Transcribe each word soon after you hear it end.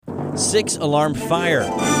6-alarm fire.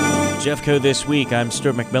 Jeffco This Week, I'm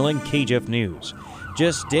Stuart McMillan, KJEF News.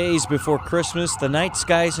 Just days before Christmas, the night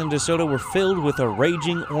skies in DeSoto were filled with a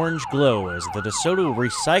raging orange glow as the DeSoto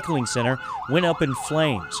Recycling Center went up in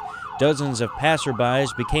flames. Dozens of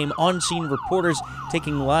passerbys became on-scene reporters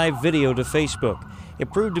taking live video to Facebook.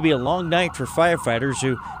 It proved to be a long night for firefighters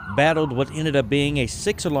who battled what ended up being a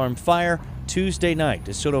 6-alarm fire Tuesday night.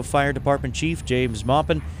 DeSoto Fire Department Chief James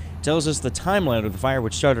Maupin tells us the timeline of the fire,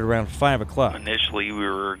 which started around 5 o'clock. Initially, we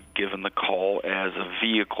were given the call as a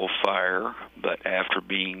vehicle fire, but after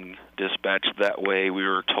being dispatched that way, we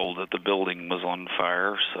were told that the building was on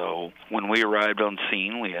fire. So when we arrived on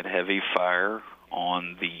scene, we had heavy fire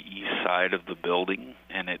on the east side of the building,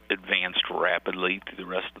 and it advanced rapidly to the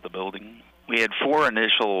rest of the building. We had 4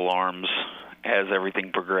 initial alarms. As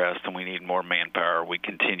everything progressed and we need more manpower, we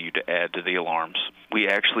continued to add to the alarms. We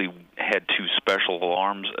actually had 2 special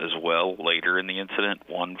alarms as well later in the incident,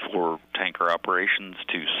 one for tanker operations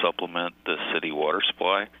to supplement the city water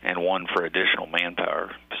supply and one for additional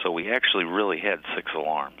manpower. So we actually really had 6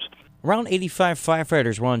 alarms. Around 85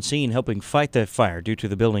 firefighters were on scene helping fight the fire due to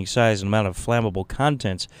the building's size and amount of flammable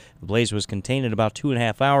contents. The blaze was contained in about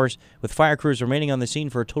 2.5 hours, with fire crews remaining on the scene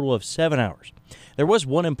for a total of 7 hours. There was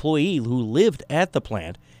one employee who lived at the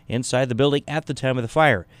plant inside the building at the time of the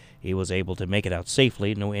fire. He was able to make it out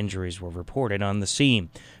safely. No injuries were reported on the scene.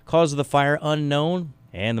 Cause of the fire unknown,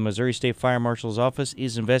 and the Missouri State Fire Marshal's Office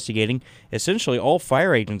is investigating. Essentially, all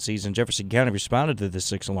fire agencies in Jefferson County responded to the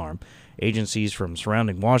 6-alarm. Agencies from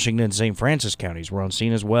surrounding Washington and St. Francis counties were on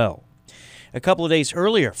scene as well. A couple of days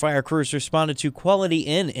earlier, fire crews responded to Quality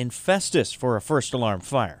Inn in Festus for a first-alarm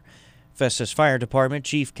fire. Festus Fire Department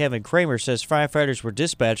Chief Kevin Kramer says firefighters were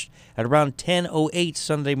dispatched at around 10:08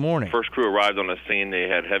 Sunday morning. First crew arrived on the scene. They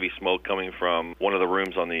had heavy smoke coming from one of the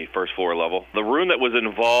rooms on the first floor level. The room that was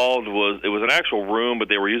involved was an actual room, but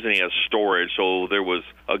they were using it as storage. So there was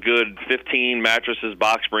a good 15 mattresses,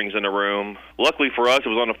 box springs in the room. Luckily for us, it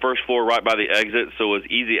was on the first floor right by the exit, so it was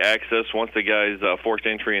easy access. Once the guys forced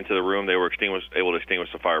entry into the room, they were able to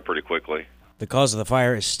extinguish the fire pretty quickly. The cause of the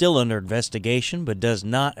fire is still under investigation, but does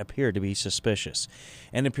not appear to be suspicious.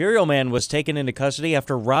 An Imperial man was taken into custody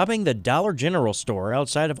after robbing the Dollar General store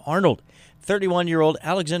outside of Arnold. 31-year-old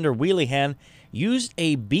Alexander Wheelyhan used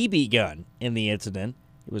a BB gun in the incident.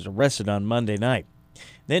 He was arrested on Monday night.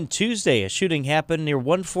 Then Tuesday, a shooting happened near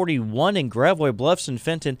 141 in Gravois Bluffs in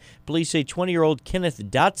Fenton. Police say 20-year-old Kenneth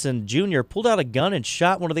Dotson Jr. pulled out a gun and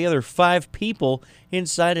shot one of the other 5 people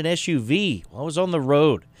inside an SUV while it was on the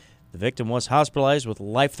road. The victim was hospitalized with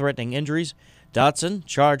life-threatening injuries. Dotson,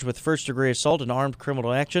 charged with first-degree assault and armed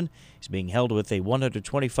criminal action, is being held with a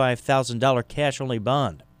 $125,000 cash-only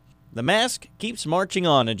bond. The mask keeps marching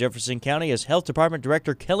on in Jefferson County as Health Department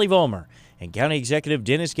Director Kelly Vollmer and County Executive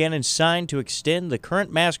Dennis Gannon signed to extend the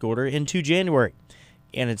current mask order into January.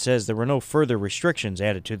 Gannon says there were no further restrictions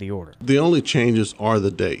added to the order. The only changes are the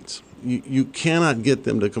dates. You cannot get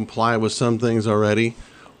them to comply with some things already.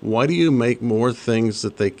 Why do you make more things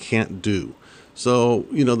that they can't do? So,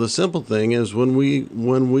 the simple thing is when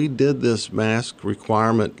we did this mask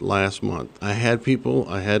requirement last month, I had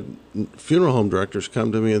funeral home directors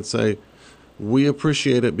come to me and say, we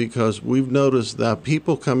appreciate it because we've noticed that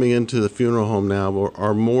people coming into the funeral home now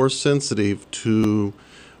are more sensitive to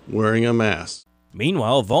wearing a mask.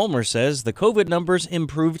 Meanwhile, Vollmer says the COVID numbers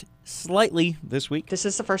improved slightly this week. This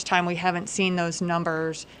is the first time we haven't seen those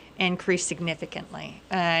numbers increase significantly,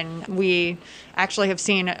 and we actually have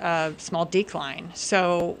seen a small decline.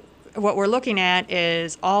 So what we're looking at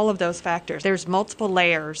is all of those factors. There's multiple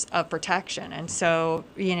layers of protection, and so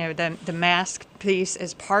the mask piece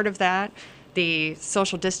is part of that, the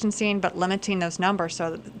social distancing, but limiting those numbers.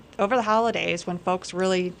 So over the holidays, when folks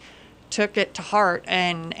really took it to heart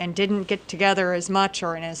and didn't get together as much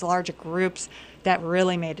or in as large groups, that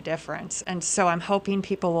really made a difference. And so I'm hoping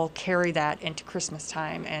people will carry that into Christmas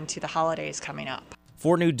time and to the holidays coming up.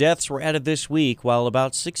 4 new deaths were added this week, while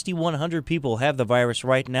about 6,100 people have the virus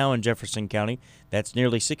right now in Jefferson County. That's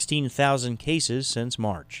nearly 16,000 cases since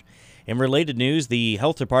March. In related news, the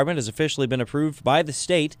health department has officially been approved by the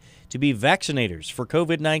state to be vaccinators for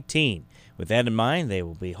COVID-19. With that in mind, they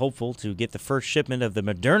will be hopeful to get the first shipment of the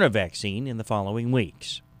Moderna vaccine in the following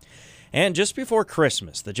weeks. And just before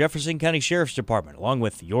Christmas, the Jefferson County Sheriff's Department, along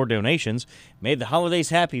with your donations, made the holidays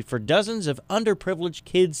happy for dozens of underprivileged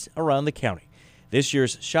kids around the county. This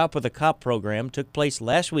year's Shop with a Cop program took place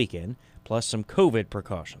last weekend, plus some COVID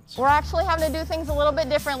precautions. We're actually having to do things a little bit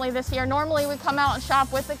differently this year. Normally we come out and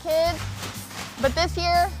shop with the kids, but this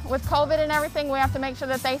year, with COVID and everything, we have to make sure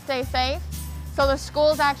that they stay safe. So the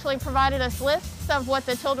schools actually provided us lists of what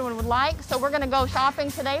the children would like, so we're going to go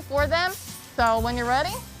shopping today for them. So when you're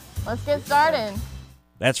ready, Let's get started.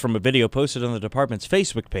 That's from a video posted on the department's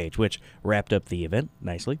Facebook page, which wrapped up the event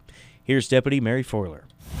nicely. Here's Deputy Mary Foiler.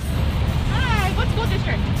 Hi, what school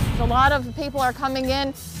district? A lot of people are coming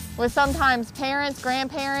in with sometimes parents,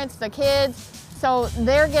 grandparents, the kids, so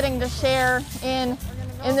they're getting to share in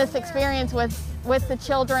this experience with the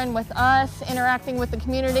children, with us, interacting with the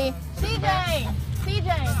community.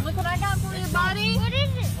 CJ, look what I got for you, buddy. What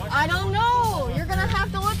is it? I don't know. You're gonna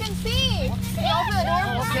have to look and see. Can you open the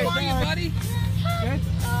door? How are you, buddy? Good.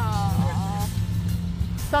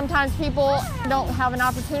 Sometimes people don't have an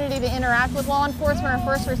opportunity to interact with law enforcement or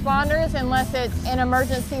first responders unless it's an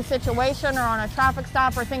emergency situation or on a traffic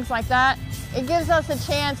stop or things like that. It gives us a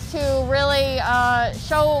chance to really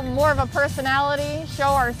show more of a personality, show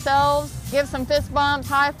ourselves, give some fist bumps,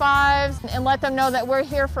 high fives, and let them know that we're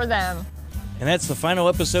here for them. And that's the final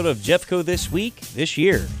episode of Jeffco this week, this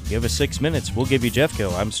year. Give us 6 minutes, we'll give you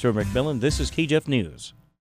Jeffco. I'm Stuart McMillan. This is KJEF News.